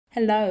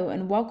Hello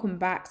and welcome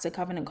back to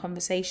Covenant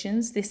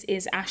Conversations. This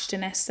is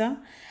Ashton Esther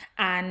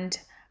and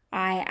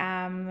I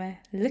am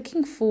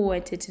looking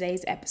forward to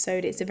today's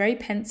episode. It's a very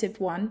pensive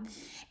one.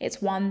 It's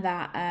one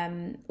that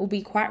will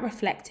be quite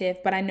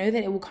reflective, but I know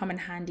that it will come in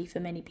handy for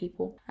many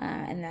people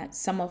and that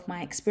some of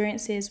my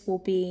experiences will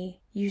be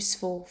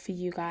useful for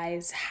you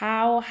guys.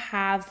 How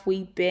have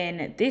we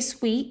been?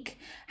 This week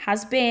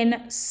has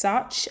been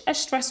such a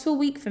stressful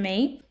week for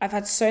me. I've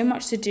had so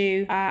much to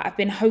do. I've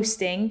been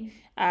hosting,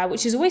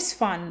 which is always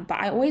fun, but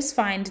I always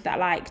find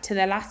that to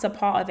the latter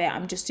part of it,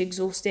 I'm just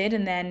exhausted,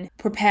 and then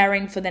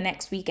preparing for the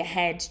next week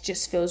ahead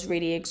just feels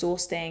really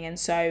exhausting. And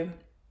so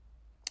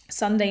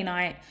Sunday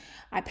night,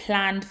 I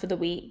planned for the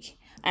week,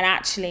 and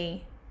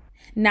actually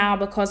now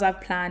because I've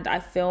planned, I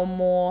feel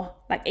more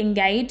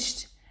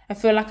engaged. I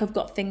feel like I've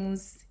got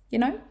things,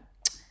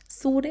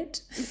 sorted,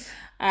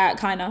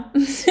 kind of,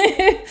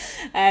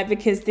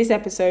 because this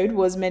episode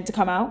was meant to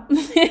come out.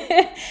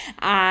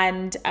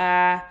 And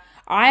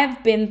I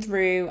have been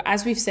through,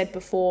 as we've said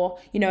before,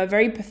 a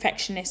very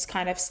perfectionist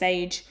kind of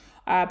stage,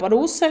 but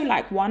also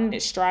one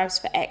that strives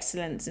for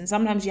excellence. And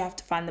sometimes you have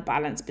to find the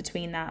balance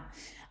between that.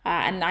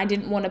 And I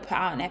didn't want to put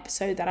out an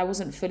episode that I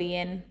wasn't fully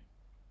in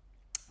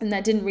and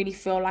that didn't really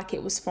feel like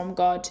it was from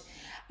God.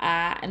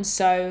 And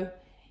so,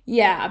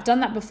 I've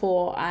done that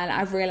before, and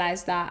I've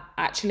realized that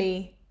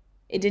actually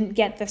it didn't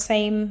get the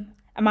same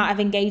amount of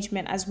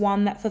engagement as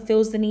one that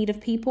fulfills the need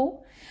of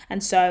people.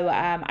 And so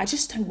I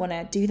just don't want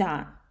to do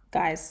that,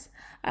 guys.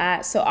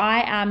 So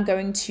I am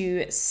going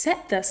to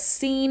set the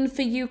scene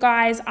for you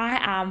guys. I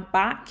am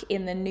back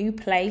in the new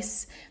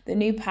place, the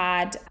new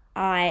pad.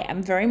 I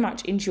am very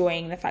much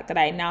enjoying the fact that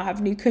I now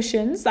have new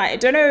cushions. I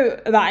don't know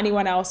about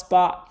anyone else,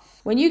 but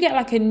when you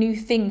get a new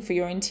thing for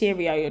your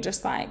interior, you're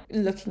just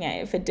looking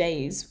at it for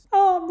days.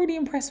 Oh, I'm really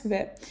impressed with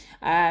it.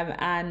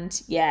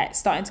 It's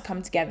starting to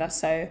come together.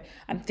 So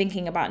I'm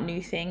thinking about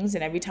new things,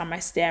 and every time I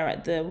stare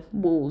at the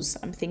walls,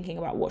 I'm thinking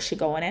about what should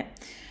go on it.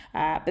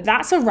 But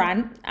that's a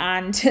rant,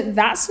 and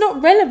that's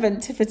not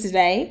relevant for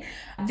today.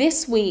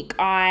 This week,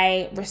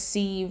 I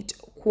received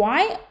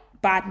quite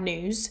bad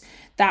news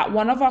that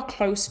one of our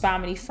close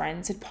family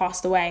friends had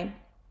passed away.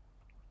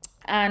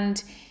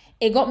 And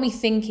it got me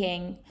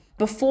thinking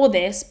before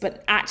this,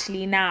 but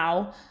actually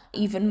now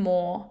even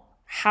more,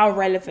 how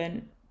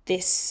relevant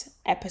this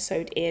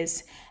episode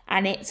is.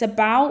 And it's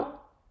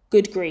about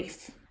good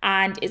grief.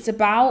 And it's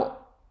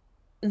about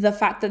the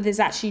fact that there's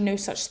actually no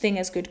such thing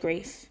as good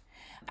grief.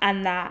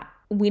 And that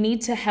we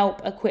need to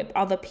help equip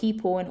other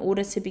people in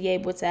order to be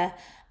able to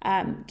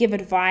give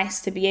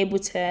advice, to be able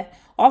to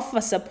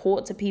offer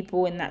support to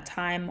people in that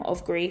time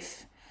of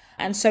grief.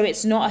 And so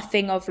it's not a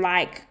thing of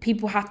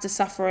people have to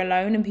suffer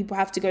alone and people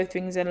have to go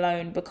through things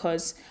alone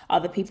because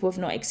other people have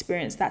not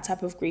experienced that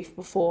type of grief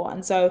before.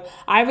 And so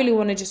I really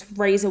want to just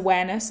raise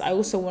awareness. I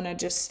also want to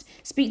just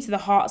speak to the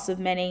hearts of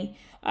many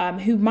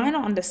who might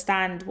not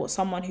understand what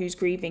someone who's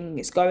grieving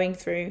is going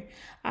through,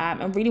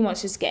 and really want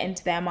to just get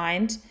into their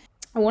mind.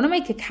 I want to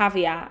make a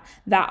caveat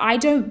that I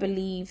don't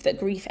believe that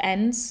grief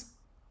ends.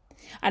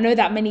 I know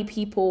that many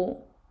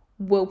people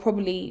will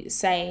probably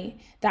say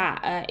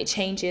that it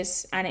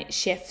changes and it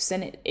shifts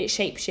and it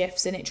shape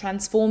shifts and it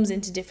transforms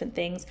into different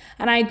things.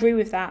 And I agree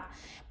with that.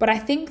 But I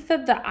think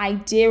that the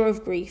idea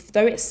of grief,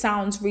 though it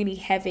sounds really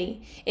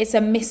heavy, it's a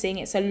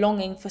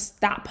longing for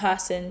that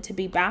person to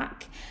be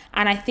back.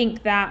 And I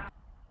think that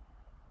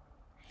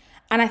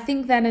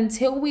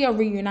until we are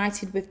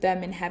reunited with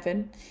them in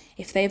heaven,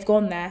 if they've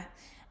gone there,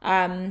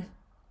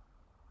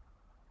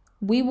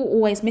 we will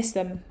always miss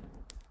them.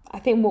 I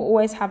think we'll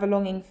always have a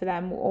longing for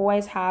them. We'll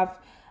always have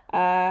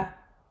a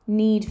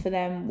need for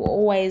them. We'll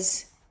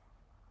always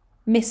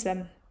miss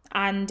them.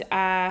 And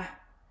I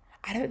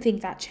don't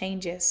think that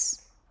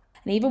changes.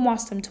 And even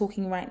whilst I'm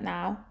talking right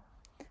now,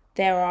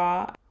 there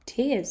are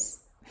tears.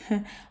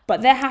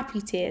 But they're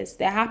happy tears.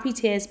 They're happy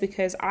tears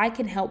because I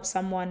can help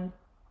someone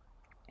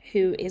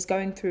who is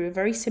going through a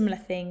very similar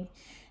thing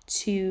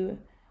to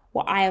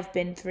what I have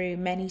been through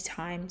many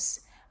times.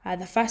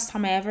 The first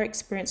time I ever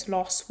experienced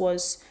loss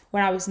was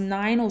when I was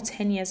 9 or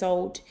 10 years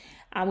old,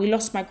 and we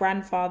lost my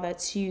great-grandfather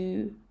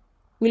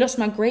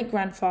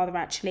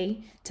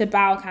actually to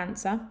bowel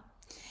cancer.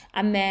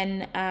 And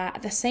then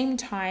at the same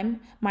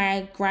time,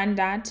 my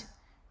granddad,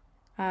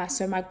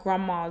 so my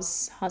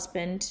grandma's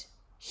husband,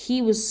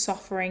 he was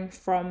suffering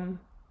from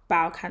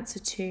bowel cancer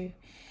too.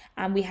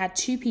 And we had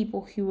two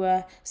people who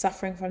were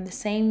suffering from the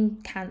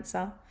same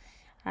cancer.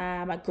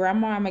 My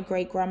grandma and my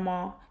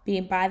great-grandma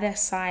being by their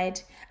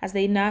side as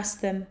they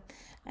nursed them,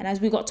 and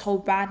as we got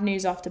told bad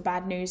news after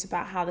bad news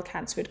about how the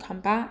cancer had come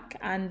back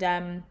and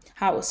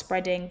how it was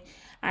spreading.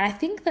 And I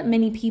think that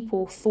many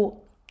people thought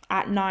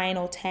at 9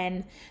 or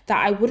 10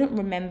 that I wouldn't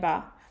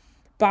remember,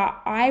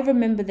 but I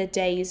remember the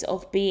days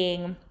of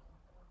being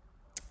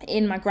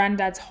in my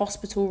granddad's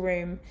hospital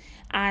room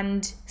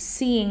and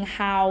seeing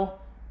how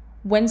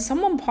when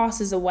someone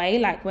passes away,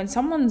 when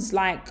someone's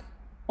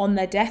on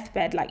their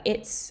deathbed,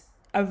 it's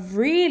a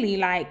really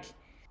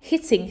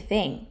hitting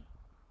thing.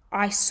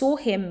 I saw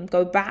him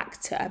go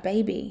back to a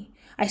baby.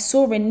 I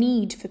saw a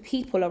need for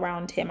people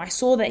around him. I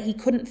saw that he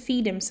couldn't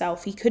feed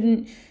himself. He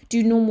couldn't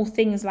do normal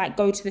things like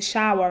go to the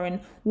shower.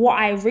 And what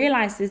I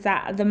realized is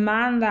that the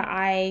man that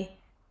I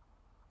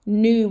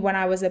knew when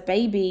I was a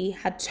baby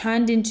had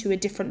turned into a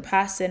different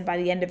person by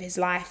the end of his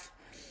life.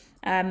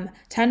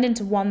 Turned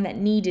into one that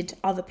needed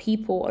other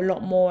people a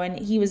lot more, and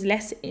he was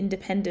less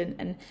independent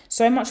and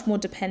so much more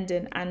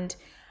dependent. And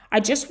I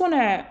just want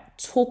to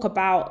talk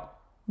about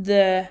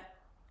the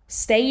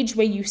stage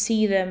where you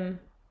see them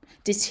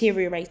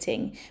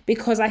deteriorating,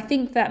 because I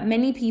think that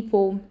many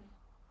people,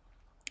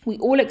 we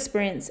all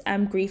experience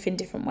grief in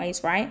different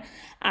ways, right?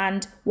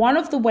 And one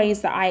of the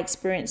ways that I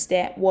experienced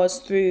it was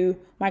through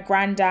my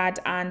granddad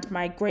and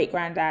my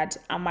great-granddad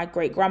and my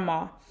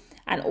great-grandma.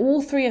 And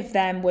all three of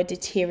them were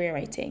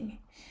deteriorating.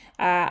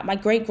 My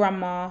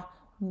great-grandma,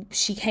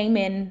 she came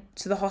in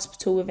to the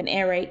hospital with an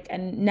earache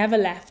and never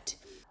left.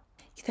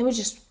 There was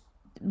just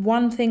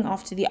one thing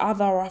after the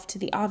other, after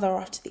the other,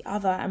 after the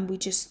other. And we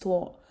just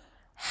thought,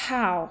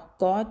 how,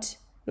 God?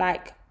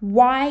 Like,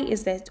 why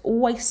is there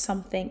always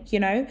something,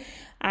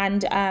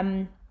 And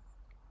I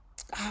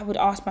would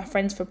ask my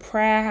friends for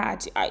prayer.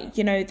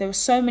 There were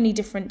so many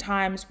different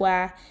times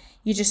where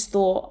you just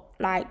thought,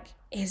 like,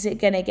 is it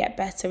going to get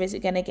better? Is it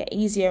going to get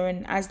easier?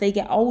 And as they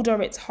get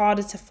older, it's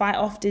harder to fight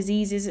off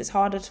diseases. It's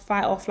harder to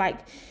fight off like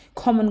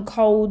common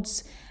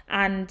colds,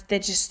 and their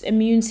just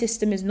immune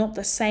system is not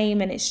the same.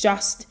 And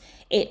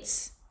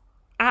it's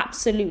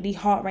absolutely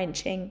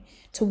heart-wrenching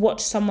to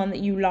watch someone that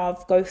you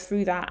love go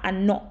through that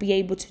and not be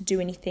able to do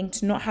anything,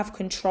 to not have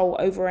control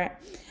over it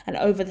and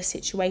over the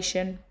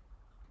situation.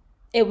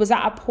 It was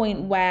at a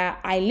point where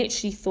I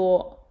literally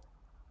thought,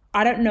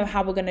 I don't know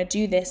how we're going to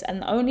do this.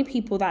 And the only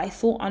people that I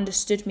thought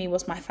understood me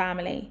was my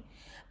family,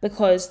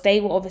 because they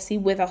were obviously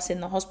with us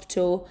in the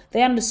hospital.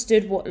 They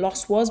understood what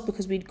loss was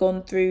because we'd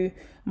gone through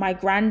my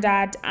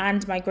granddad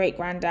and my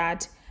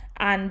great-granddad.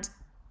 And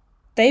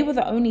they were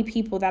the only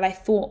people that I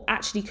thought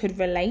actually could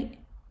relate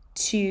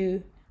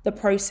to the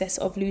process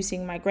of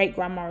losing my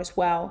great-grandma as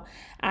well.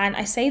 And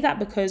I say that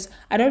because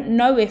I don't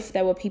know if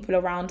there were people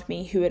around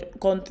me who had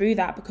gone through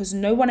that, because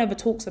no one ever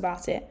talks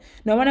about it.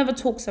 No one ever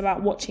talks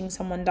about watching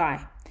someone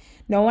die.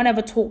 No one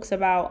ever talks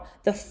about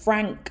the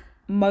frank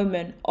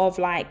moment of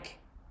like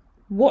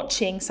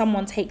watching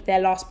someone take their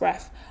last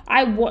breath.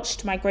 I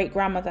watched my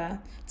great-grandmother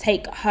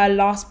take her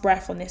last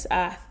breath on this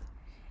earth.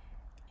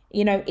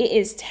 It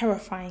is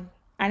terrifying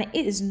and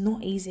it is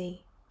not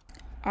easy.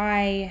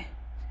 I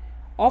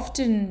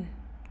often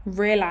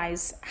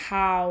realize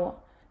how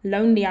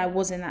lonely I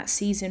was in that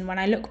season when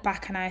I look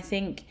back and I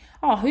think,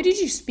 oh, who did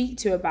you speak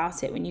to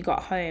about it when you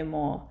got home?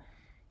 Or,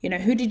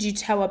 who did you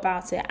tell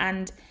about it?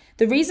 And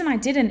the reason I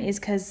didn't is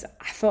because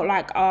I felt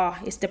like,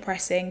 it's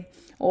depressing,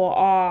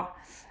 or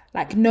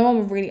like no one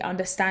will really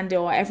understand it,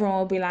 or everyone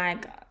will be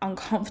like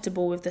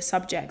uncomfortable with the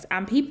subject.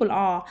 And people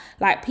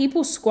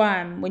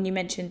squirm when you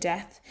mention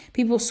death.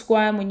 People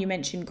squirm when you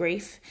mention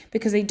grief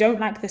because they don't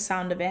like the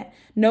sound of it.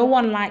 No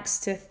one likes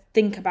to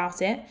think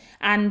about it.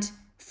 And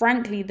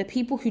frankly, the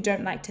people who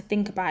don't like to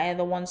think about it are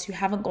the ones who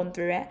haven't gone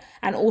through it.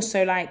 And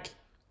also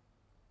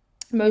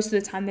most of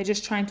the time they're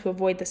just trying to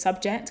avoid the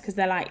subject because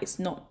they're like, it's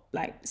not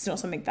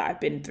something that I've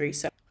been through.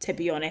 So to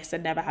be honest, I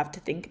never have to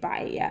think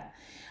about it yet.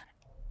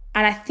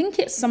 And I think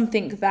it's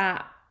something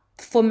that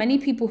for many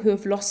people who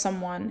have lost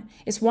someone,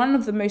 it's one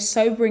of the most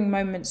sobering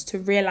moments to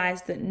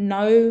realize that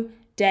no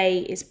day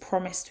is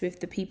promised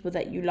with the people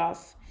that you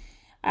love.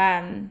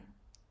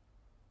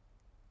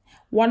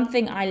 One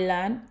thing I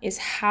learned is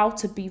how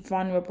to be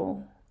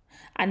vulnerable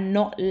and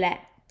not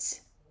let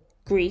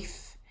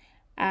grief,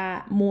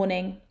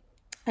 mourning,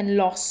 and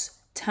loss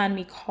turn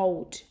me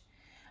cold.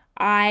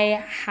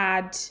 I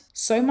had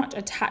so much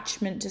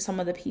attachment to some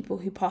of the people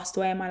who passed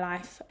away in my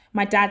life.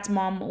 My dad's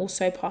mum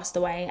also passed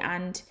away,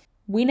 and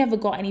we never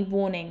got any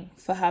warning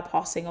for her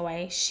passing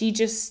away. She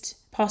just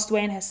passed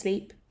away in her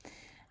sleep.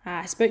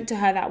 I spoke to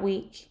her that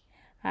week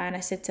and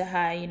I said to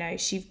her,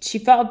 she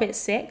felt a bit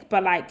sick,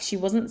 but she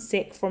wasn't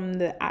sick from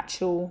the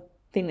actual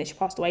thing that she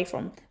passed away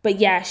from. But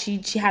yeah, she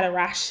had a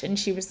rash and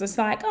she was just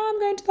like, oh, I'm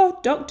going to the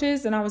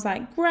doctors. And I was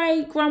like,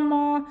 great,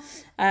 grandma.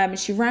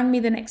 She rang me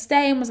the next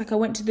day and was like, I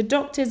went to the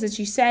doctors, as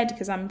you said,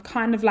 because I'm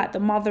kind of like the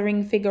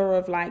mothering figure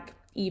of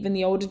even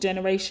the older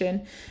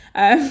generation.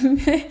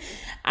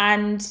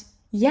 And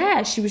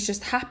yeah, she was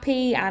just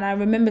happy. And I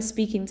remember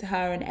speaking to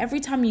her, and every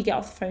time you get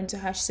off the phone to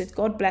her, she said,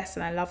 God bless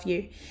and I love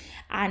you.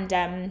 And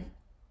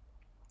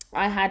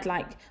I had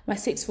my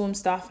sixth form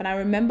stuff, and I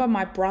remember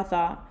my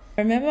brother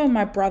telling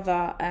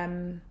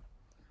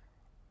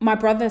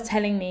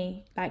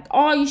me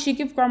oh, you should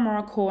give grandma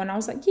a call. And I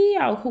was like,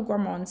 yeah, I'll call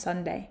grandma on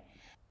Sunday.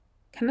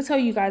 Can I tell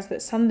you guys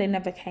that Sunday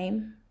never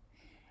came?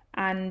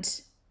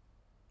 And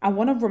I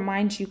want to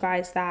remind you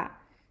guys that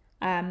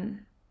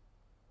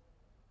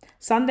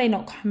Sunday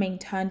not coming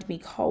turned me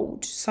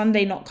cold.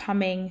 Sunday not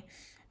coming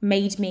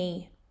made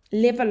me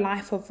live a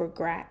life of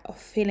regret, of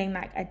feeling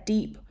like a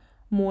deep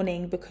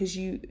mourning, because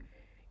you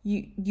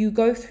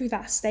go through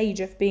that stage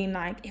of being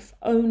like, if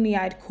only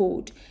I'd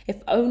called,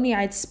 if only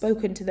I'd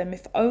spoken to them,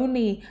 if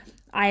only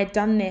I had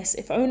done this,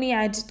 if only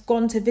I'd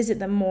gone to visit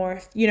them more,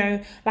 if,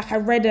 like I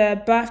read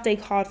a birthday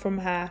card from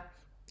her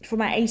for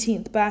my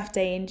 18th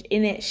birthday, and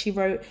in it she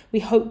wrote, "We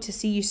hope to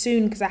see you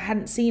soon," because I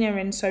hadn't seen her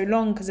in so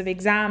long because of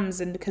exams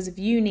and because of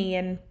uni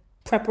and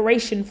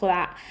preparation for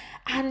that.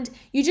 And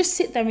you just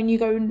sit there and you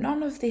go,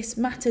 none of this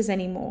matters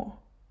anymore.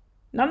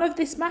 None of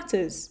this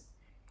matters.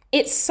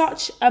 It's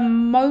such a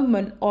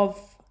moment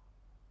of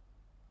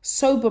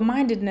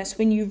sober-mindedness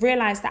when you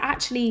realize that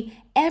actually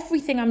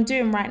everything I'm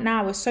doing right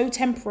now is so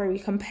temporary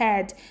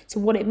compared to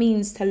what it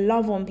means to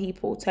love on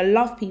people, to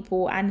love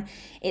people. And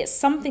it's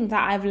something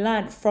that I've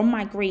learned from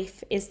my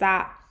grief, is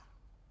that,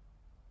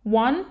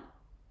 one,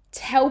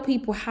 tell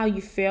people how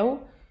you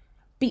feel.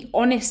 Be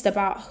honest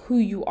about who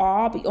you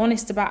are. Be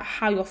honest about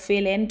how you're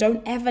feeling.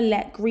 Don't ever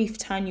let grief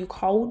turn you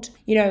cold.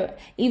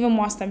 Even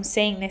whilst I'm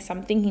saying this,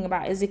 I'm thinking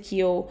about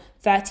Ezekiel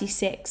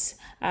 36,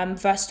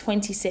 verse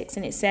 26.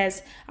 And it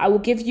says, "I will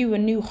give you a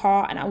new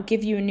heart and I will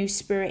give you a new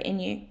spirit in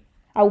you.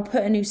 I will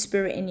put a new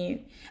spirit in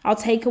you. I'll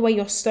take away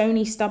your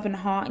stony, stubborn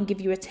heart and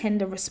give you a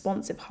tender,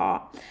 responsive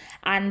heart."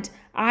 And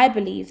I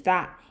believe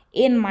that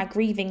in my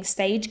grieving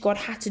stage, God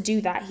had to do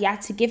that. He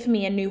had to give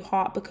me a new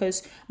heart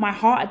because my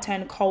heart had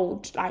turned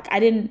cold. Like, I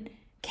didn't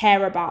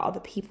care about other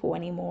people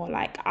anymore.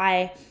 Like,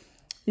 I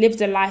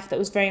lived a life that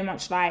was very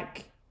much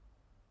like,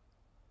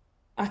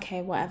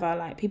 okay, whatever,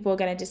 like, people are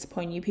going to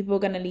disappoint you. People are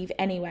going to leave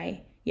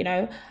anyway.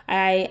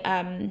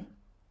 I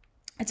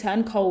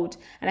turned cold.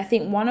 And I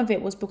think one of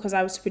it was because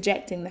I was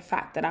projecting the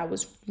fact that I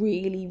was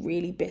really,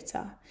 really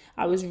bitter.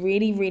 I was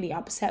really, really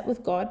upset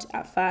with God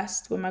at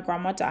first when my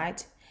grandma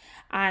died.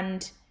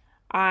 And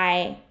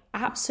I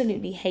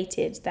absolutely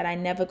hated that I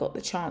never got the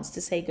chance to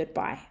say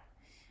goodbye.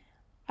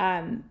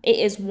 It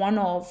is one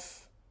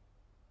of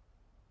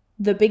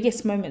the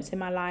biggest moments in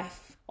my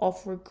life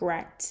of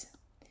regret,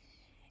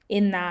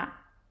 in that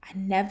I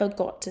never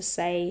got to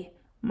say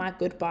my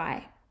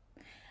goodbye.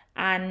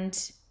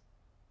 And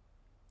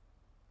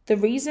the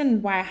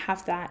reason why I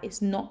have that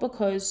is not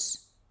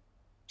because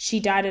she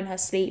died in her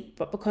sleep,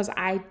 but because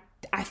I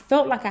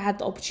felt like I had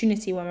the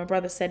opportunity when my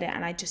brother said it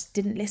and I just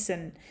didn't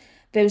listen.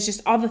 There was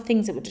just other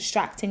things that were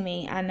distracting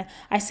me. And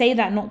I say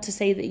that not to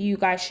say that you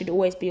guys should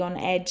always be on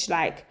edge,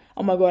 like,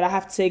 oh my God, I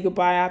have to say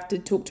goodbye, I have to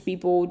talk to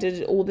people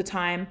all the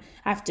time,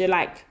 I have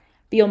to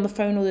be on the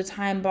phone all the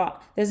time.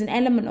 But there's an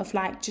element of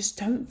just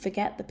don't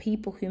forget the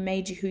people who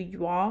made you who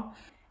you are.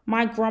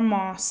 My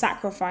grandma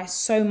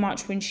sacrificed so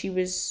much when she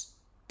was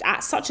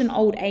at such an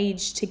old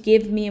age to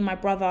give me and my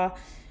brother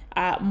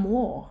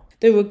more.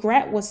 The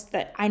regret was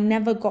that I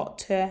never got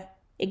to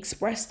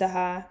express to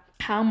her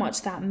how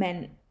much that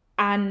meant.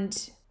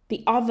 And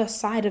the other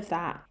side of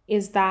that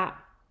is that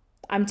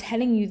I'm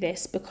telling you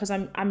this because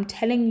I'm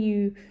telling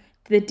you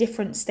the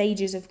different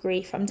stages of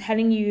grief. I'm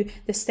telling you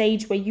the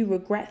stage where you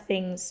regret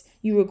things.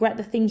 You regret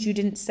the things you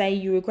didn't say.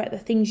 You regret the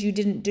things you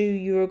didn't do.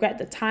 You regret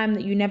the time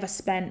that you never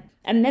spent.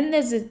 And then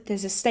there's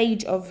a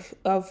stage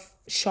of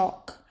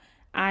shock.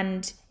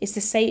 And it's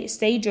a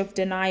stage of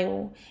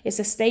denial. It's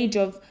a stage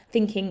of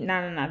thinking,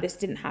 no, this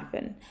didn't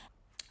happen.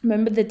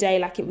 Remember the day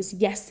like it was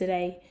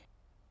yesterday,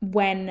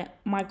 when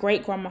my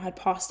great-grandma had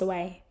passed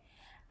away.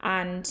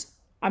 And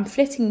I'm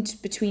flitting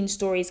between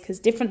stories because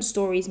different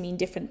stories mean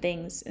different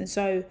things. And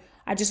so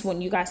I just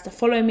want you guys to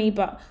follow me,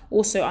 but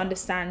also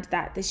understand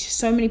that there's just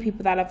so many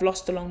people that I've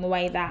lost along the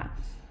way that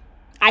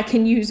I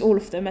can use all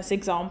of them as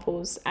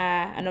examples.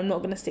 And I'm not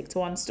going to stick to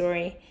one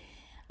story.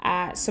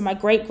 So my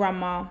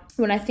great-grandma,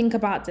 when I think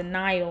about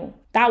denial,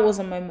 that was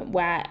a moment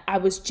where I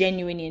was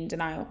genuinely in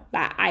denial.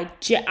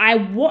 I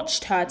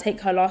watched her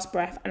take her last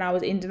breath and I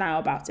was in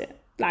denial about it.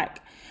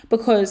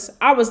 Because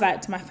I was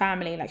to my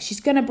family, she's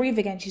going to breathe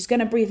again. She's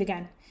going to breathe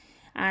again.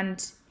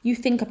 And you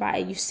think about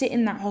it, you sit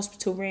in that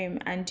hospital room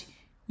and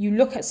you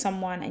look at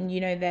someone and,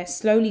 they're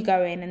slowly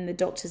going and the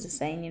doctors are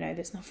saying,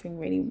 there's nothing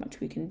really much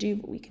we can do,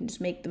 but we can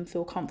just make them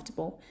feel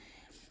comfortable.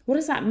 What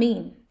does that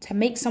mean? To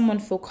make someone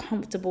feel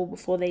comfortable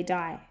before they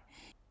die?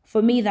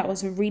 For me, that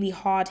was a really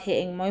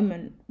hard-hitting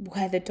moment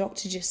where the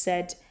doctor just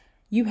said,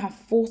 you have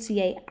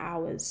 48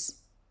 hours.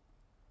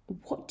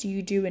 What do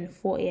you do in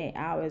 48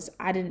 hours?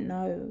 I didn't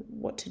know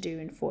what to do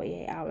in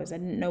 48 hours. I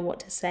didn't know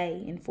what to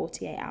say in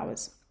 48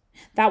 hours.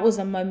 That was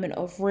a moment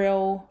of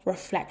real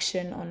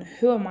reflection on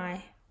who am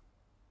I?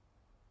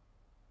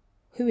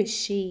 Who is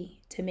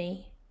she to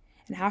me?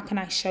 And how can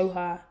I show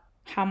her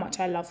how much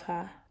I love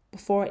her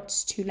before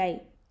it's too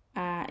late?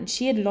 And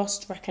she had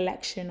lost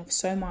recollection of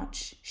so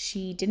much.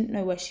 She didn't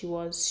know where she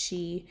was.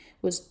 She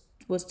was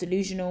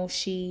delusional.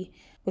 She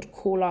would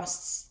call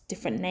us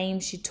different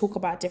names. She'd talk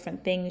about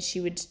different things. She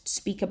would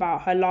speak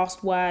about her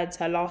last words,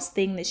 her last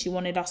thing that she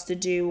wanted us to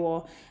do,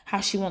 or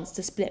how she wants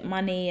to split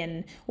money.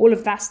 And all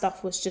of that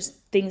stuff was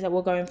just things that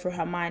were going through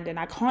her mind. And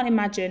I can't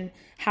imagine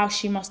how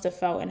she must have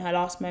felt in her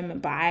last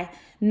moment, but I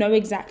know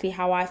exactly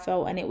how I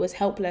felt, and it was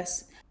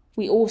helpless.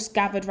 We all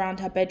gathered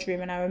around her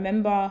bedroom, and I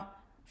remember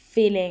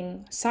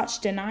feeling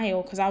such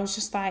denial because I was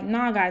just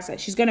nah, guys,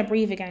 she's going to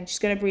breathe again. She's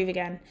going to breathe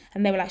again.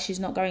 And they were she's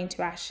not going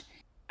to, Ash.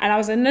 And I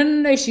was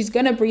no, she's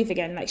going to breathe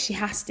again. She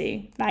has to.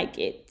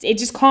 It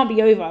just can't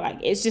be over.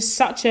 It's just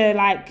such a,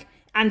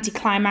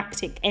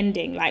 anticlimactic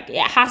ending. Like, it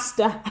has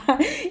to,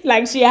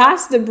 like, she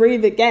has to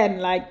breathe again,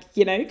 like,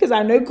 you know, because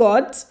I know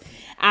God,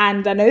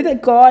 and I know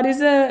that God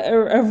is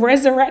a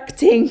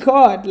resurrecting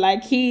God.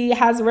 Like, he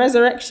has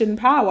resurrection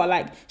power.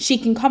 Like, she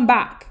can come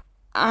back.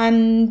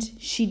 And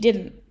she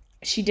didn't.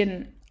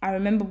 I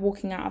remember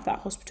walking out of that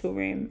hospital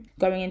room,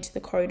 going into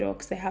the corridor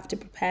because they have to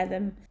prepare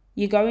them.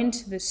 You go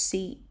into the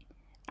seat,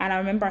 and I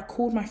remember I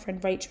called my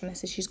friend Rachel and I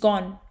said, she's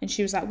gone. And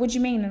she was like, what do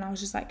you mean? And I was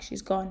just like,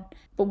 she's gone.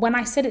 But when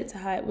I said it to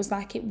her, it was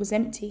like it was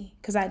empty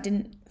because I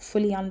didn't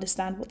fully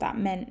understand what that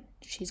meant.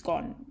 She's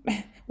gone.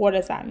 What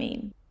does that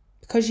mean?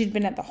 Because she'd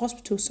been at the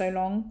hospital so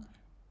long,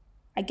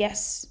 I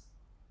guess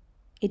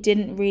it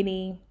didn't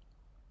really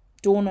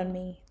dawn on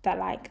me that,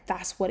 like,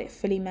 that's what it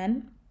fully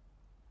meant.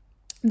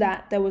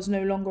 That there was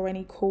no longer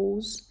any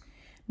calls,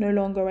 no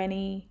longer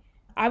any...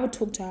 I would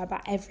talk to her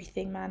about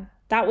everything, man.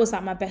 That was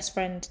like my best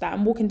friend. Like,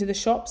 I'm walking to the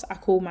shops, I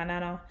call my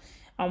nana.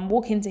 I'm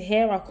walking to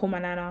here, I call my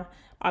nana.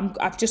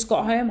 I've just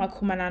got home, I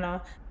call my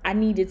nana. I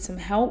needed some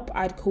help,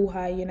 I'd call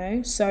her, you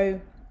know?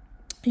 So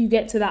you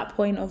get to that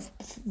point of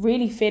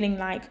really feeling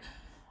like,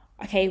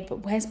 okay,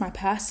 but where's my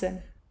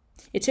person?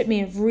 It took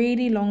me a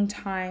really long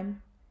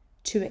time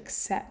to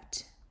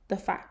accept the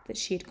fact that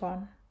she'd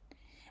gone.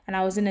 And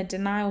I was in a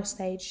denial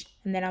stage,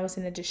 and then I was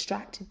in a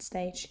distracted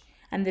stage.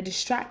 And the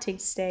distracted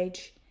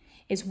stage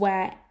is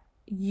where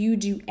you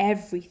do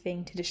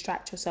everything to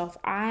distract yourself.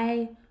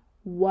 I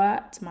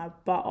worked my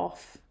butt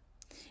off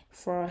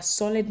for a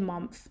solid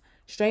month.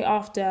 Straight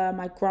after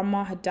my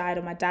grandma had died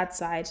on my dad's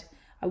side,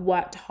 I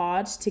worked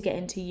hard to get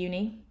into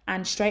uni.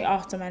 And straight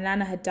after my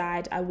nana had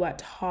died, I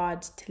worked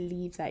hard to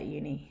leave that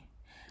uni.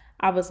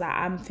 I was like,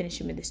 I'm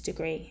finishing with this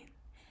degree.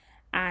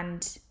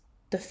 And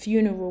the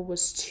funeral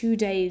was 2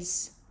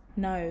 days.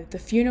 No, the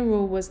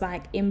funeral was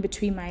like in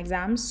between my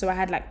exams. So I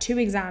had like 2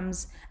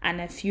 exams and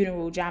a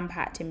funeral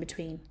jam-packed in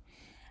between.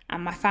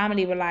 And my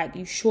family were like,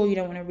 you sure you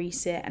don't want to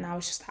resit? And I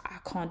was just like,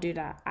 I can't do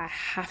that. I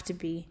have to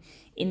be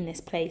in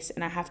this place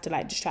and I have to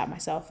like distract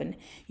myself. And,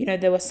 you know,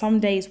 there were some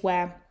days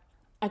where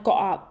I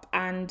got up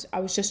and I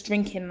was just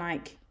drinking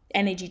like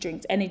energy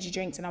drinks.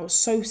 And I was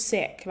so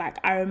sick. Like,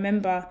 I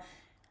remember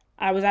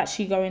I was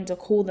actually going to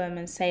call them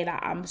and say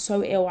that I'm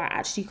so ill, I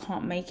actually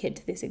can't make it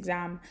to this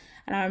exam.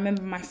 And I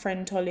remember my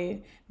friend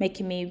Tolu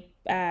making me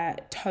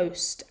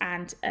toast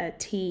and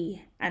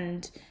tea,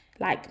 and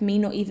like me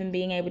not even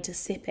being able to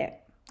sip it.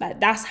 Like,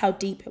 that's how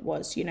deep it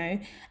was, you know.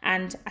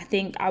 And I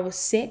think I was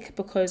sick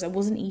because I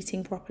wasn't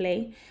eating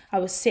properly. I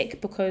was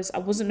sick because I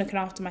wasn't looking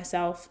after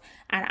myself.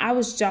 And I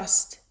was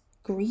just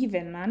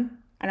grieving, man.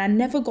 And I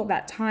never got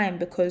that time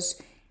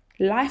because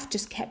life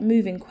just kept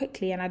moving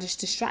quickly and I just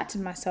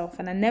distracted myself,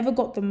 and I never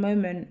got the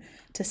moment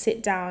to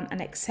sit down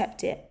and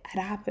accept it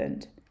had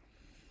happened.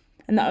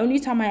 And the only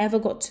time I ever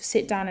got to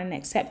sit down and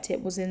accept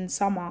it was in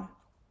summer,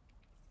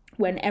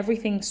 when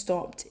everything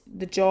stopped,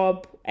 the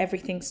job,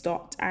 everything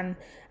stopped. And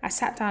I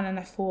sat down and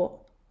I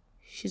thought,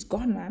 she's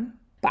gone, man.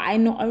 But I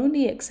not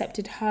only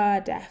accepted her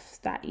death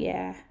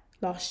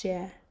last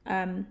year,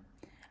 I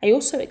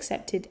also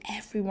accepted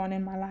everyone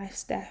in my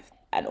life's death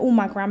and all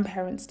my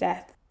grandparents'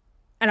 death.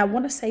 And I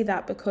want to say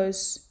that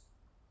because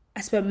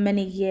I spent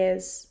many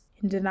years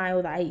in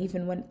denial that I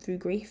even went through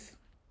grief.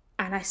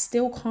 And I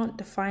still can't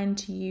define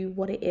to you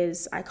what it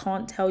is. I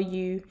can't tell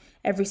you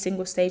every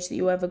single stage that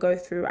you'll ever go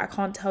through. I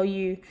can't tell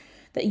you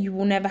that you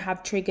will never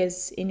have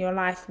triggers in your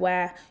life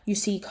where you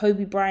see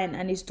Kobe Bryant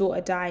and his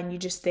daughter die and you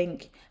just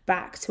think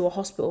back to a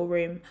hospital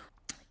room.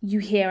 You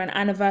hear an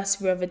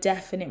anniversary of a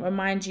death and it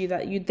reminds you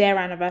that their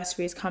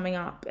anniversary is coming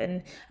up,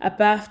 and a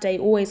birthday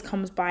always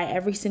comes by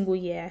every single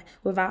year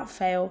without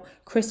fail.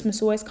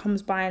 Christmas always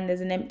comes by and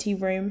there's an empty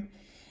room,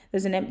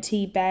 there's an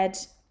empty bed,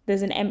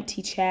 there's an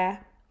empty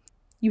chair.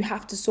 You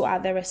have to sort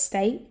out their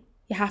estate.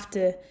 You have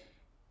to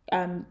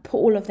put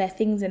all of their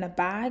things in a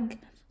bag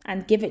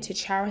and give it to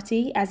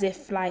charity, as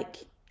if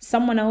like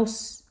someone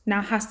else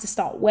now has to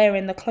start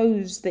wearing the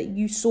clothes that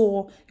you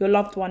saw your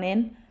loved one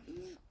in.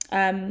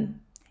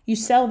 You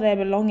sell their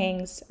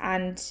belongings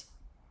and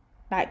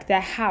like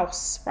their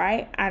house,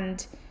 right?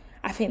 And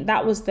I think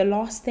that was the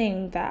last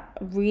thing that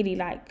really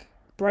like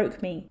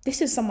broke me.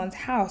 This is someone's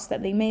house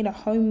that they made a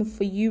home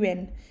for you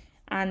in,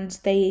 and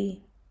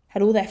they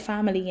had all their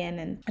family in.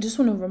 And I just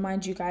want to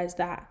remind you guys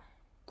that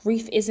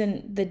grief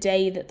isn't the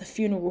day that the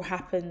funeral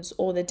happens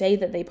or the day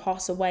that they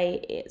pass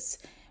away. It's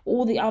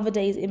all the other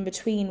days in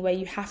between where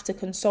you have to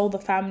console the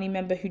family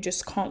member who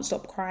just can't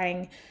stop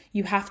crying.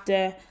 You have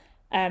to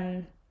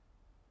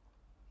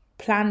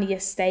plan the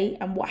estate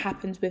and what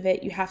happens with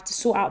it. You have to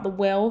sort out the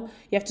will.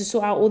 You have to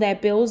sort out all their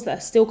bills that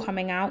are still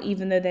coming out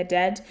even though they're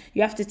dead.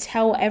 You have to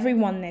tell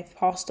everyone they've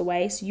passed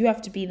away. So you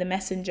have to be the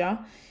messenger.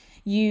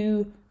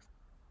 You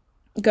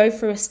go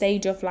through a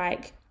stage of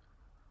like,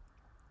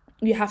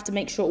 you have to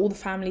make sure all the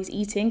family's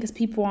eating, because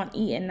people aren't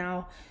eating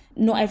now.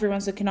 Not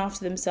everyone's looking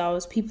after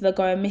themselves. People are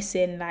going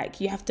missing. Like,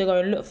 you have to go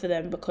and look for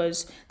them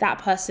because that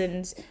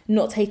person's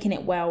not taking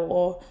it well,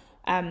 or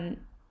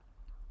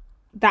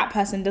that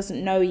person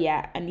doesn't know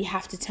yet and you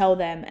have to tell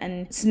them,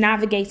 and it's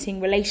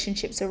navigating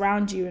relationships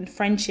around you and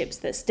friendships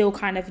that still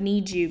kind of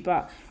need you,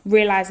 but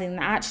realizing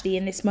that actually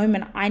in this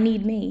moment I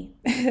need me.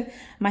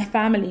 My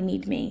family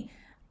need me.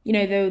 You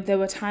know, there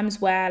were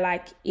times where,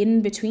 like,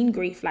 in between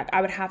grief, like,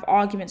 I would have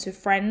arguments with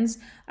friends.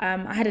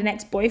 I had an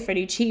ex-boyfriend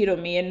who cheated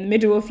on me in the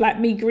middle of, like,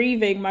 me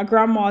grieving my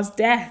grandma's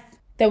death.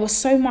 There was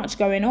so much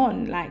going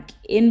on, like,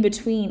 in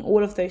between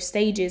all of those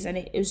stages, and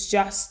it was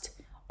just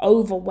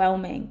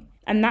overwhelming.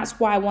 And that's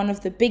why one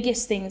of the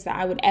biggest things that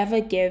I would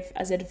ever give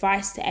as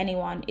advice to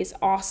anyone is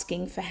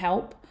asking for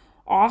help.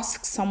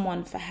 Ask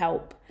someone for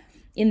help.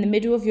 In the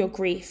middle of your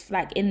grief,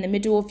 like in the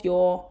middle of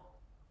your,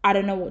 I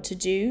don't know what to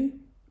do,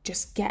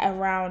 just get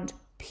around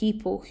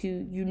people who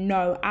you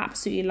know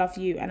absolutely love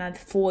you and are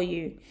for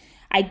you.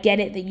 I get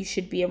it that you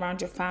should be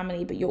around your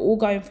family, but you're all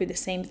going through the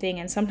same thing,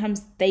 and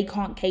sometimes they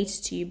can't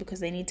cater to you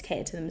because they need to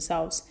cater to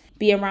themselves.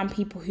 Be around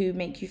people who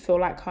make you feel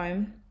like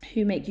home,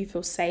 who make you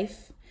feel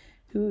safe,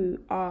 who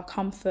are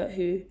comfort,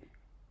 who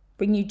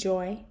bring you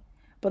joy.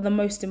 But the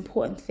most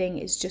important thing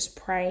is just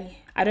pray.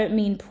 I don't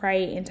mean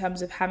pray in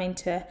terms of having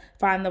to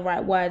find the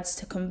right words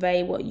to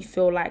convey what you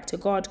feel like to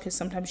God, because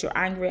sometimes you're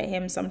angry at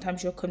him,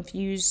 sometimes you're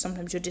confused,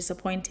 sometimes you're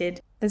disappointed.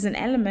 There's an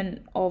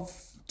element of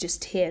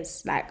just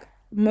tears. Like,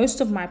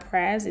 most of my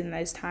prayers in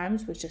those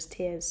times was just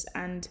tears,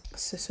 and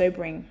it's a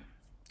sobering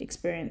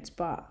experience,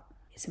 but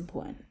it's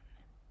important.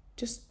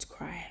 Just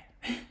cry.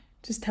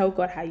 Just tell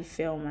God how you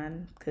feel,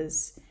 man,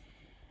 because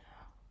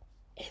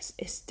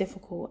it's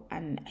difficult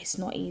and it's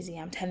not easy.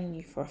 I'm telling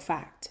you for a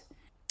fact.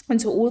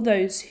 And to all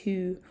those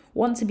who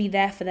want to be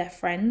there for their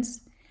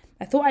friends,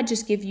 I thought I'd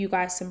just give you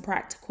guys some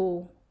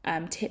practical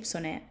tips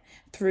on it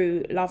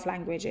through love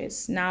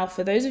languages. Now,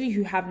 for those of you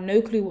who have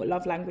no clue what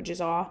love languages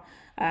are,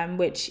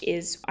 which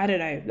is, I don't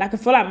know, like, I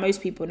feel like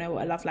most people know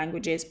what a love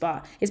language is,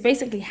 but it's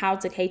basically how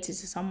to cater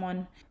to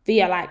someone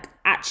via, like,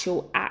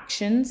 actual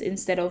actions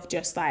instead of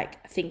just,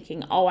 like,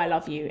 thinking, oh, I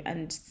love you,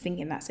 and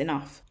thinking that's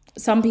enough.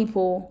 Some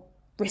people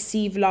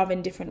receive love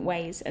in different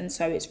ways, and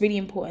so it's really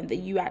important that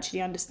you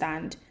actually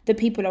understand the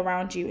people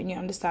around you and you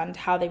understand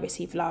how they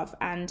receive love.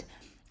 And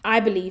I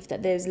believe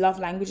that there's love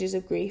languages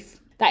of grief,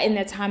 that in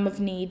their time of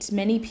need,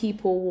 many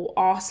people will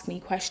ask me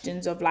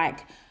questions of,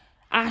 like,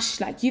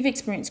 Ash, like, you've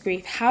experienced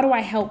grief, how do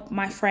I help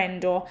my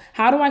friend, or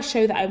how do I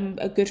show that I'm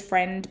a good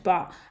friend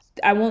but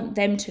I want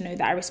them to know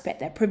that I respect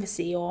their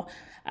privacy, or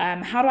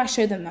how do I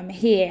show them I'm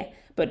here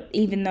but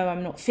even though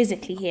I'm not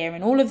physically here,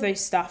 and all of those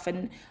stuff.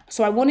 And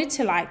so I wanted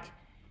to, like,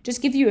 just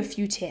give you a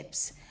few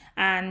tips,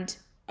 and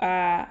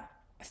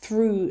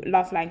through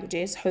love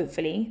languages,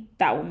 hopefully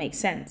that will make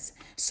sense.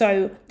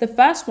 So the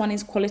first one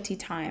is quality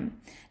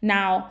time.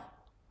 Now,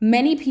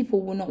 many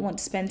people will not want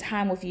to spend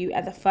time with you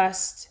at the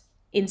first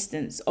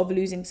instance of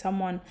losing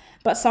someone,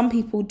 but some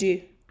people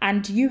do.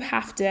 And you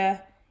have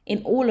to,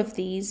 in all of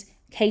these,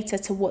 cater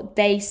to what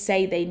they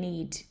say they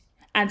need.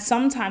 And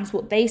sometimes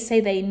what they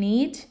say they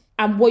need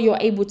and what you're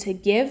able to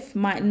give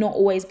might not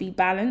always be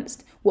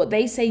balanced. What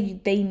they say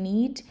they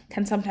need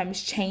can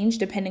sometimes change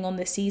depending on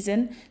the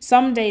season.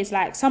 Some days,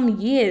 like some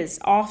years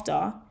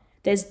after,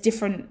 there's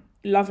different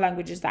love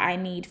languages that I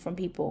need from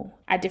people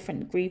at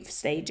different grief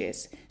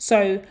stages.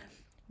 So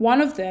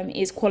one of them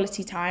is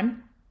quality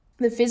time.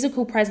 The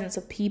physical presence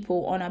of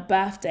people on a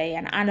birthday,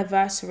 an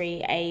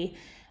anniversary,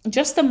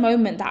 just a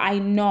moment that I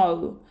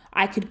know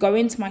I could go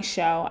into my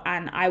shell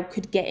and I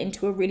could get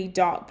into a really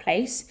dark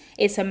place.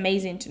 It's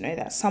amazing to know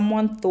that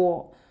someone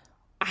thought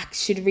I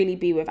should really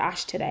be with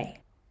Ash today.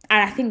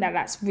 And I think that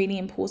that's really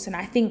important.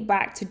 I think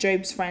back to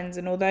Job's friends,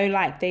 and although,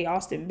 like, they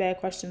asked him bare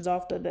questions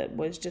after, that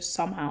was just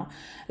somehow,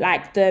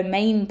 like, the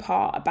main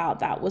part about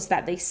that was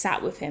that they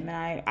sat with him.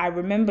 And I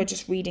remember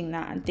just reading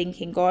that and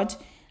thinking, God,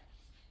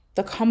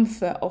 the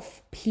comfort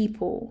of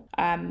people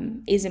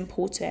is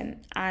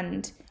important.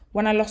 And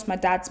when I lost my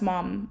dad's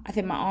mum, I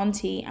think my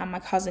auntie and my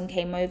cousin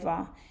came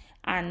over,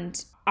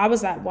 and I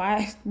was like,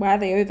 why are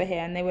they over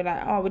here? And they were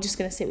like, oh, we're just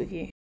going to sit with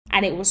you.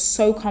 And it was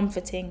so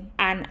comforting.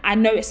 And I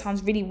know it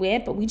sounds really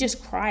weird, but we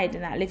just cried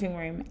in that living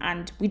room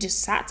and we just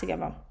sat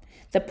together.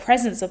 The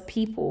presence of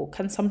people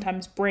can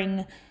sometimes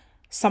bring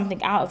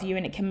something out of you,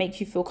 and it can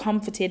make you feel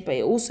comforted, but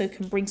it also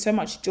can bring so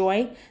much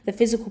joy. The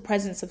physical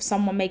presence of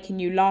someone making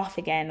you laugh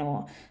again,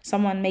 or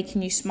someone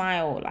making you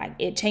smile, like,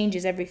 it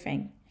changes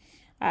everything.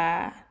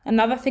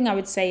 Another thing I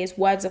would say is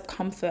words of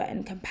comfort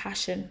and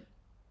compassion.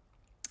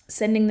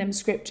 Sending them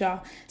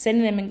scripture,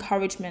 sending them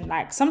encouragement.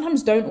 Like,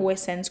 sometimes don't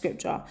always send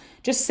scripture.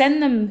 Just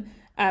send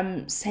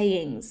them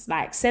sayings.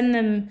 Like, send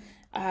them,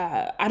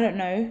 I don't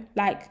know,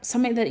 like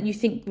something that you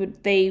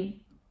think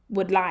they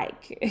would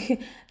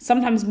like.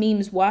 Sometimes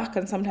memes work,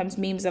 and sometimes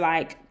memes are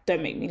like,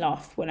 don't make me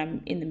laugh when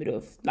I'm in the middle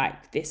of,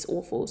 like, this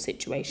awful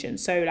situation.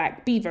 So,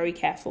 like, be very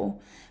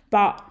careful.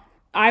 But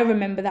I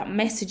remember that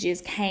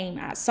messages came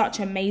at such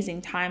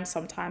amazing times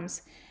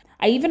sometimes.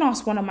 I even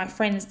asked one of my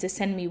friends to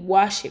send me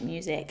worship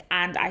music,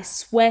 and I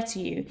swear to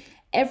you,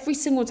 every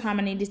single time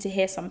I needed to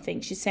hear something,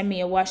 she sent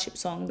me a worship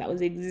song that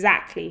was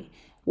exactly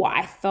what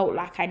I felt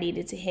like I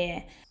needed to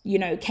hear, you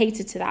know,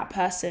 cater to that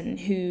person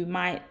who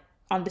might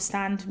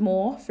understand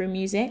more through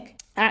music.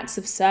 acts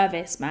of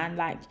service, man.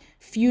 Like,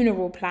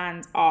 funeral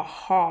plans are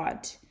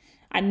hard.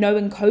 I know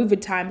in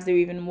COVID times they're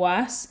even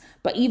worse,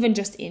 but even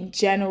just in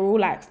general,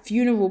 like,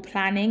 funeral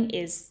planning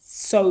is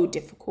so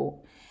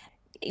difficult.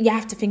 You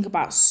have to think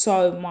about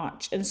so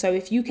much. And so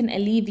if you can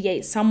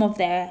alleviate some of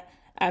their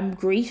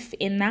grief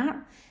in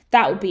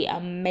that would be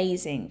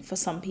amazing for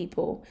some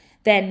people.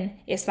 Then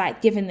it's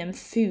like giving them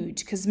food,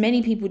 because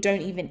many people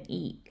don't even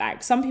eat.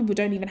 Like, some people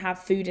don't even have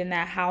food in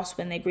their house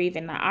when they're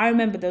grieving. Like, I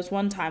remember there was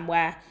one time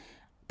where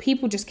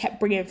people just kept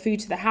bringing food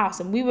to the house,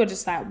 and we were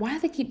just like, why do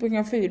they keep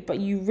bringing food? But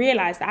you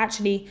realize that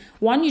actually,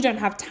 one, you don't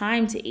have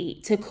time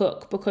to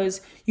cook, because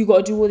you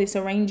got to do all this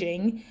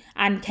arranging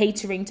and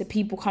catering to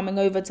people coming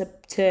over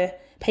to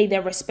pay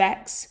their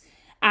respects,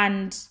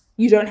 and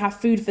you don't have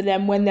food for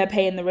them when they're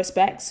paying the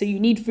respects, so you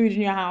need food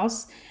in your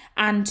house.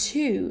 And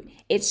two,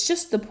 it's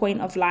just the point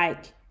of,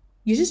 like,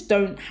 you just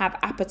don't have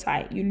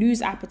appetite. You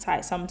lose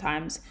appetite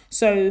sometimes.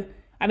 So,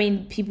 I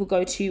mean, people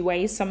go two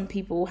ways. Some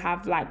people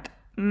have, like,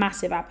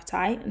 massive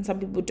appetite and some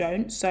people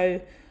don't.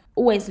 So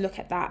always look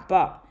at that.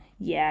 But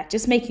yeah,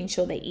 just making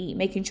sure they eat,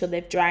 making sure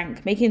they've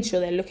drank, making sure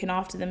they're looking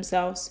after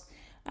themselves,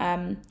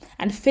 and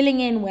filling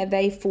in where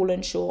they've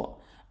fallen short.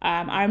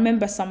 I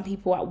remember some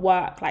people at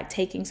work, like,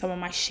 taking some of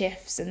my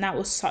shifts, and that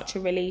was such a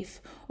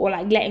relief. Or,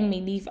 like, letting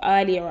me leave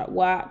earlier at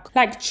work.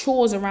 Like,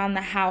 chores around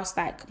the house,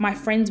 like, my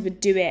friends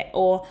would do it.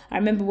 Or I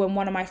remember when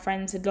one of my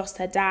friends had lost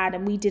her dad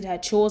and we did her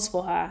chores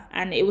for her.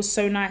 And it was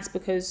so nice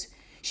because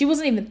she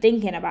wasn't even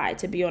thinking about it,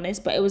 to be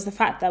honest. But it was the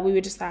fact that we were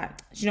just like,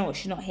 do you know what,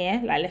 she's not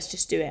here. Like, let's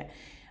just do it.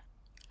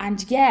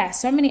 And yeah,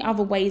 so many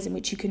other ways in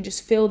which you can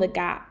just fill the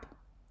gap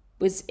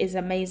is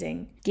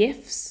amazing.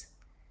 Gifts.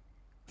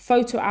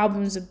 Photo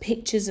albums of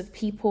pictures of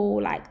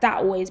people, like, that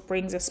always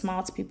brings a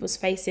smile to people's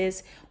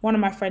faces. One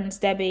of my friends,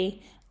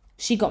 Debbie,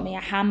 she got me a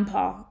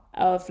hamper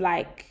of,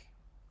 like,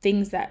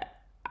 things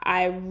that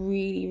I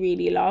really,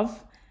 really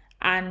love.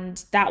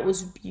 And that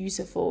was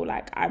beautiful.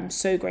 Like, I'm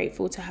so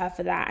grateful to her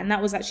for that. And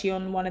that was actually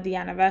on one of the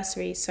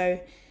anniversaries.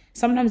 So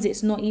sometimes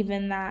it's not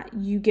even that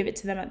you give it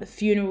to them at the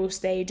funeral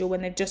stage or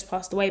when they've just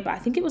passed away. But I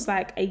think it was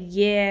like a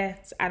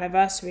year's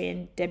anniversary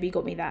and Debbie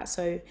got me that.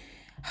 So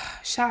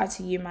shout out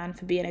to you, man,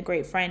 for being a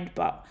great friend.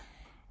 But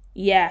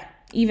yeah,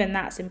 even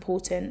that's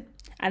important.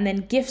 And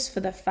then gifts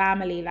for the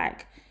family.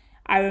 Like,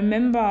 I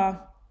remember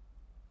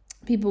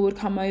people would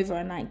come over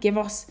and, like, give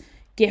us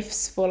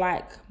gifts for,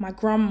 like, my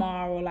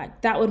grandma, or,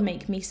 like, that would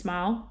make me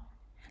smile.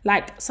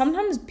 Like,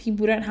 sometimes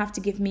people don't have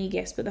to give me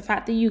gifts, but the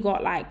fact that you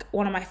got, like,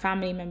 one of my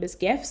family members'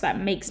 gifts, that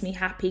makes me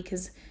happy,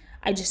 because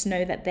I just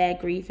know that they're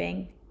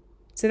grieving.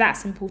 So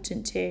that's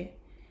important too.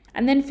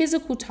 And then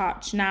physical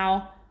touch.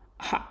 Now,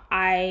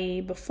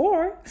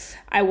 before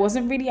I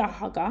wasn't really a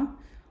hugger,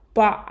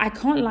 but I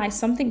can't lie,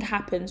 something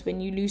happens when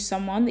you lose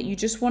someone that you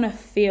just want to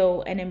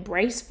feel an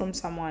embrace from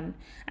someone.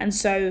 And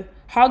so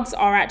hugs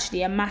are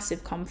actually a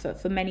massive comfort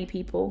for many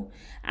people,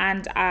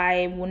 and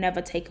I will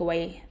never take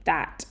away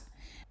that.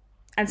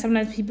 And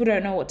sometimes people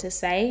don't know what to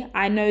say.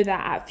 I know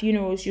that at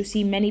funerals you'll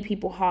see many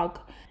people hug,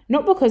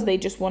 not because they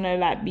just want to,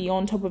 like, be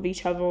on top of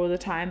each other all the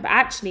time, but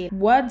actually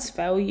words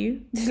fail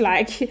you.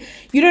 Like,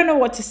 you don't know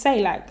what to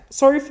say. Like,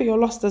 sorry for your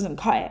loss doesn't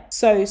cut it.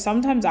 So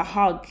sometimes a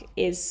hug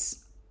is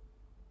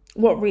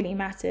what really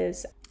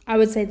matters. I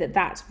would say that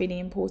that's really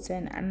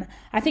important. And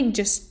I think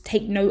just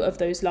take note of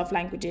those love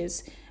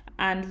languages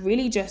and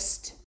really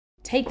just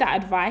take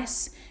that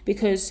advice,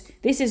 because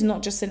this is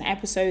not just an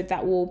episode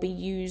that will be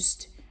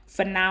used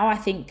for now. I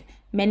think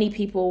many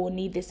people will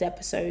need this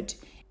episode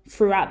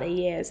throughout their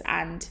years,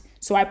 and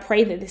so I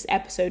pray that this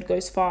episode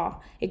goes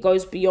far. It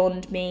goes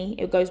beyond me.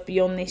 It goes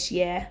beyond this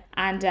year.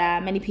 And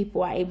many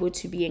people are able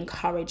to be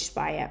encouraged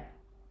by it.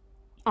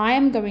 I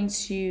am going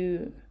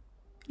to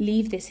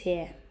leave this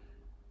here.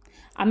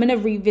 I'm going to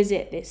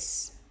revisit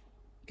this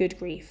good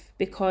grief,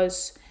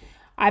 because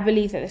I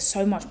believe that there's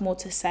so much more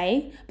to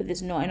say, but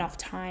there's not enough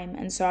time.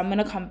 And so I'm going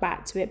to come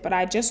back to it. But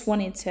I just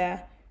wanted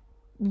to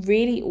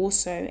really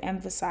also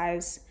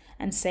emphasize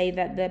and say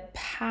that the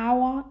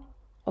power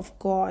of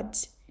God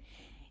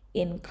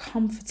in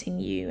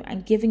comforting you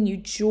and giving you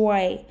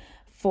joy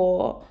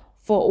for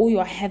all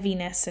your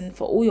heaviness and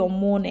for all your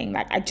mourning.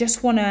 Like, I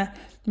just want to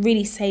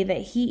really say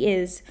that He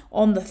is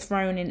on the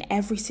throne in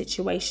every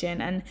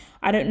situation. And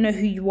I don't know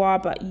who you are,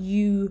 but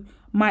you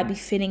might be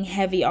feeling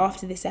heavy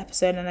after this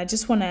episode. And I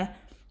just want to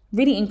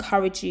really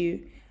encourage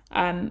you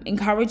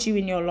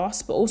in your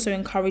loss, but also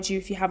encourage you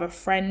if you have a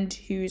friend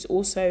who's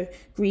also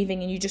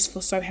grieving and you just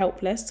feel so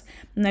helpless.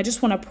 And I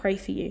just want to pray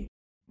for you.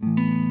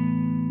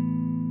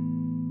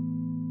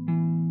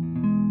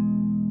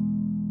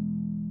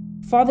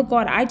 Father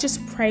God, I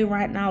just pray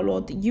right now,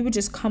 Lord, that you would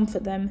just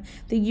comfort them,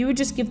 that you would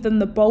just give them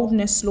the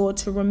boldness, Lord,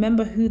 to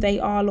remember who they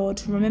are, Lord,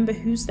 to remember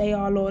whose they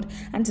are, Lord,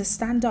 and to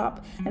stand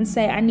up and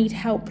say, I need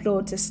help,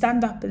 Lord, to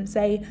stand up and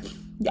say,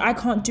 I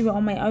can't do it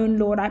on my own,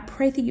 Lord. I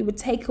pray that you would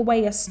take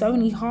away a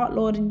stony heart,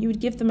 Lord, and you would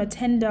give them a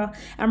tender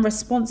and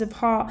responsive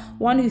heart,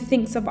 one who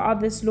thinks of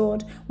others,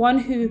 Lord, one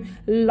who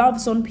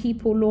loves on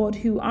people, Lord,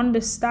 who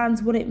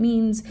understands what it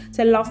means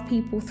to love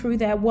people through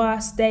their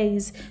worst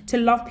days, to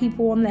love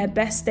people on their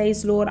best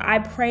days, Lord. I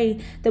pray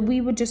that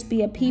we would just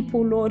be a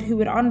people, Lord, who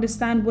would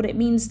understand what it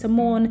means to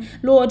mourn.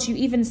 Lord, you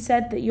even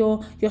said that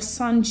your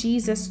son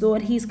Jesus,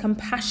 Lord, he's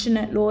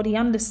compassionate, Lord. He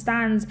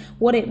understands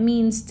what it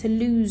means to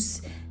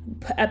lose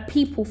a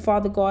people,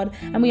 Father God.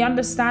 And we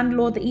understand,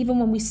 Lord, that even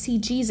when we see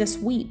Jesus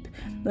weep,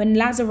 when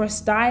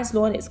Lazarus dies,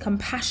 Lord, it's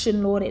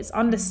compassion, Lord. It's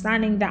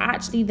understanding that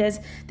actually there's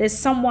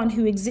someone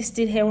who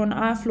existed here on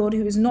earth, Lord,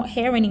 who is not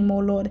here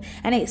anymore, Lord.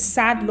 And it's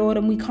sad, Lord,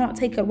 and we can't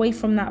take away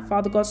from that,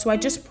 Father God. So I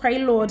just pray,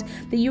 Lord,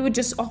 that you would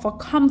just offer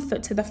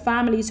comfort to the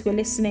families who are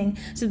listening,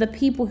 to the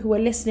people who are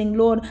listening,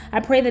 Lord. I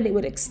pray that it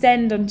would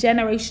extend on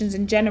generations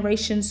and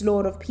generations,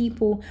 Lord, of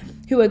people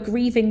who are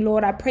grieving,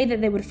 Lord. I pray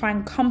that they would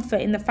find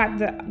comfort in the fact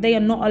that they are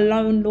not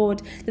alone,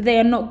 Lord, that they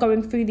are not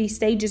going through these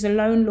stages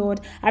alone,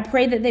 Lord. I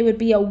pray that they would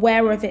be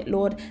aware of it,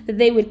 Lord, that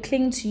they would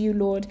cling to you,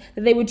 Lord,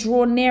 that they would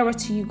draw nearer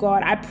to you,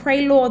 God. I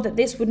pray, Lord, that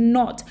this would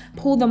not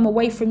pull them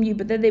away from you,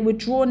 but that they would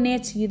draw near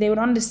to you. They would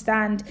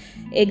understand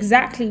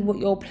exactly what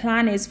your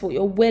plan is, what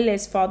your will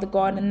is, Father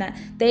God, and that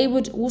they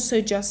would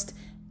also just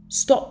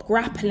stop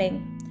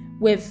grappling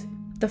with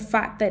the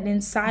fact that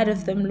inside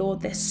of them,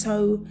 Lord, they're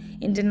so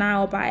in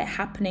denial about it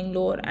happening,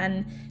 Lord,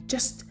 and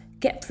just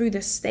get through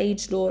the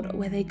stage, Lord,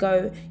 where they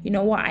go, you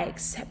know what, I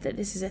accept that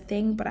this is a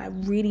thing, but I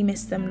really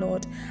miss them,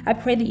 Lord. I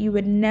pray that you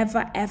would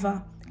never,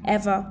 ever,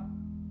 ever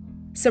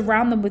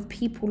surround them with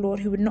people, Lord,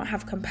 who would not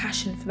have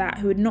compassion for that,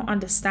 who would not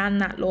understand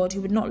that, Lord,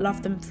 who would not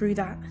love them through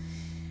that.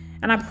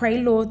 And I pray,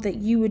 Lord, that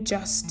you would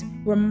just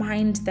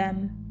remind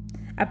them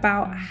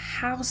about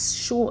how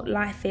short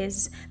life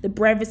is, the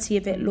brevity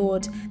of it,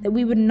 Lord, that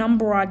we would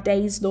number our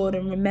days, Lord,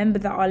 and remember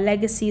that our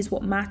legacy is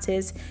what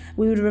matters.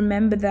 We would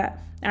remember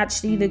that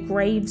actually the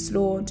graves,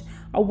 Lord,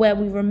 are where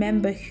we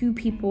remember who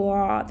people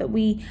are, that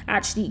we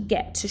actually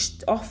get to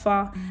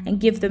offer and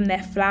give them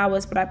their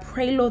flowers. But I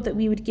pray, Lord, that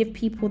we would give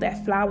people their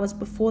flowers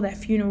before their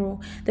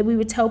funeral, that we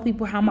would tell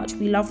people how much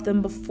we love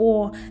them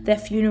before their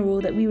funeral,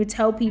 that we would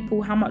tell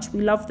people how much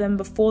we love them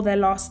before their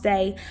last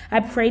day. I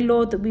pray,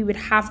 Lord, that we would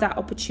have that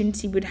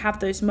opportunity, we would have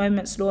those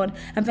moments, Lord.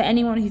 And for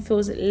anyone who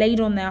feels it laid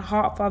on their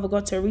heart, Father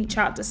God, to reach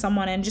out to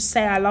someone and just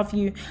say, I love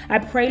you, I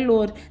pray,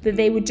 Lord, that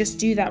they would just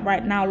do that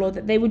right now, Lord,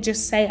 that they would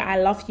just say, I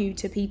love you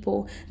to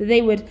people, that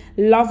they would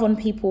love on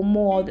people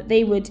more, that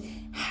they would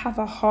have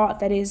a heart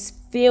that is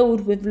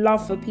filled with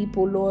love for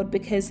people, Lord,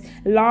 because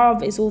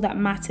love is all that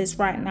matters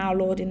right now,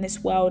 Lord, in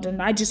this world.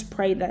 And I just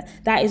pray that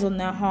that is on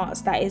their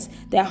hearts, that is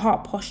their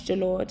heart posture,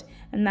 Lord,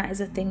 and that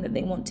is a thing that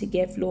they want to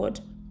give,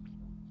 Lord.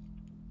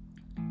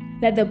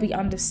 Let there be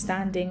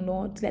understanding,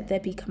 Lord, let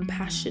there be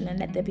compassion, and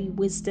let there be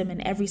wisdom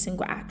in every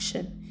single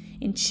action.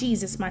 In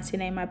Jesus' mighty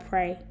name I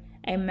pray,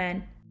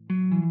 amen.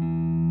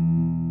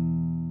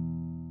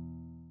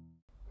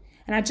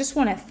 And I just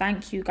want to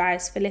thank you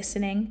guys for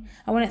listening.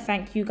 I want to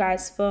thank you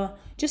guys for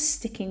just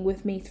sticking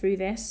with me through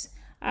this.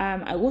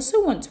 I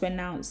also want to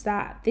announce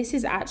that this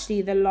is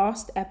actually the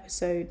last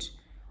episode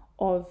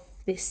of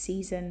this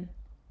season,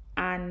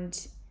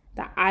 and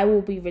that I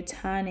will be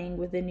returning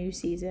with a new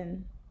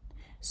season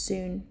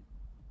soon.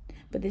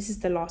 But this is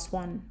the last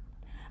one.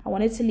 I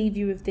wanted to leave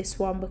you with this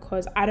one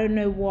because I don't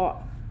know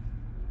what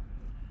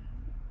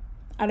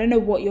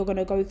you're going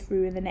to go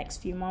through in the next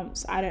few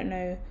months. I don't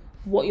know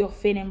what you're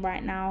feeling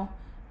right now.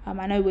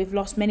 I know we've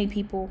lost many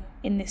people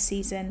in this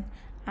season,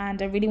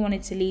 and I really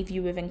wanted to leave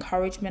you with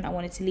encouragement. I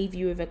wanted to leave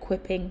you with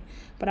equipping,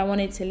 but I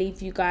wanted to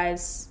leave you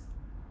guys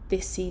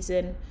this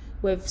season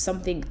with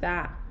something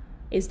that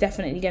is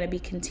definitely going to be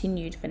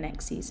continued for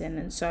next season.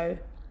 And so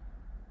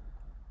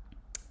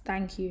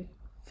thank you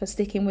for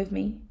sticking with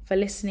me, for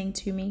listening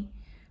to me,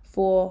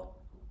 for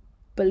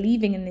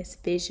believing in this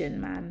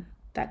vision, man,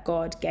 that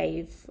God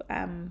gave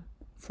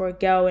for a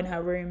girl in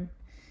her room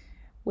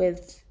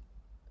with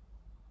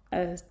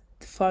a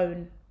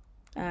phone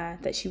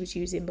that she was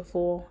using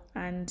before,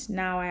 and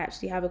now I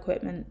actually have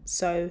equipment.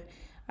 So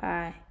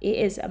it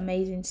is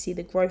amazing to see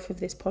the growth of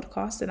this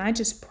podcast, and I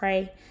just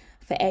pray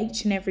for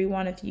each and every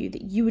one of you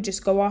that you would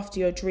just go after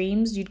your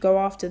dreams, you'd go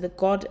after the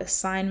God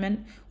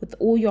assignment with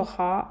all your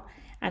heart,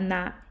 and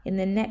that in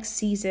the next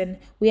season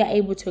we are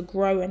able to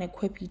grow and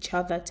equip each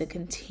other to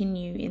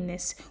continue in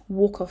this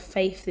walk of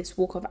faith, this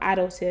walk of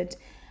adulthood,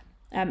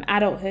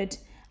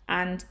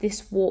 and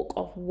this walk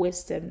of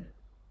wisdom.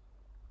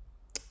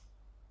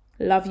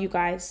 Love you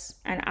guys,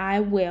 and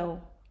I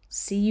will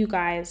see you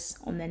guys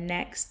on the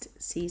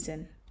next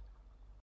season.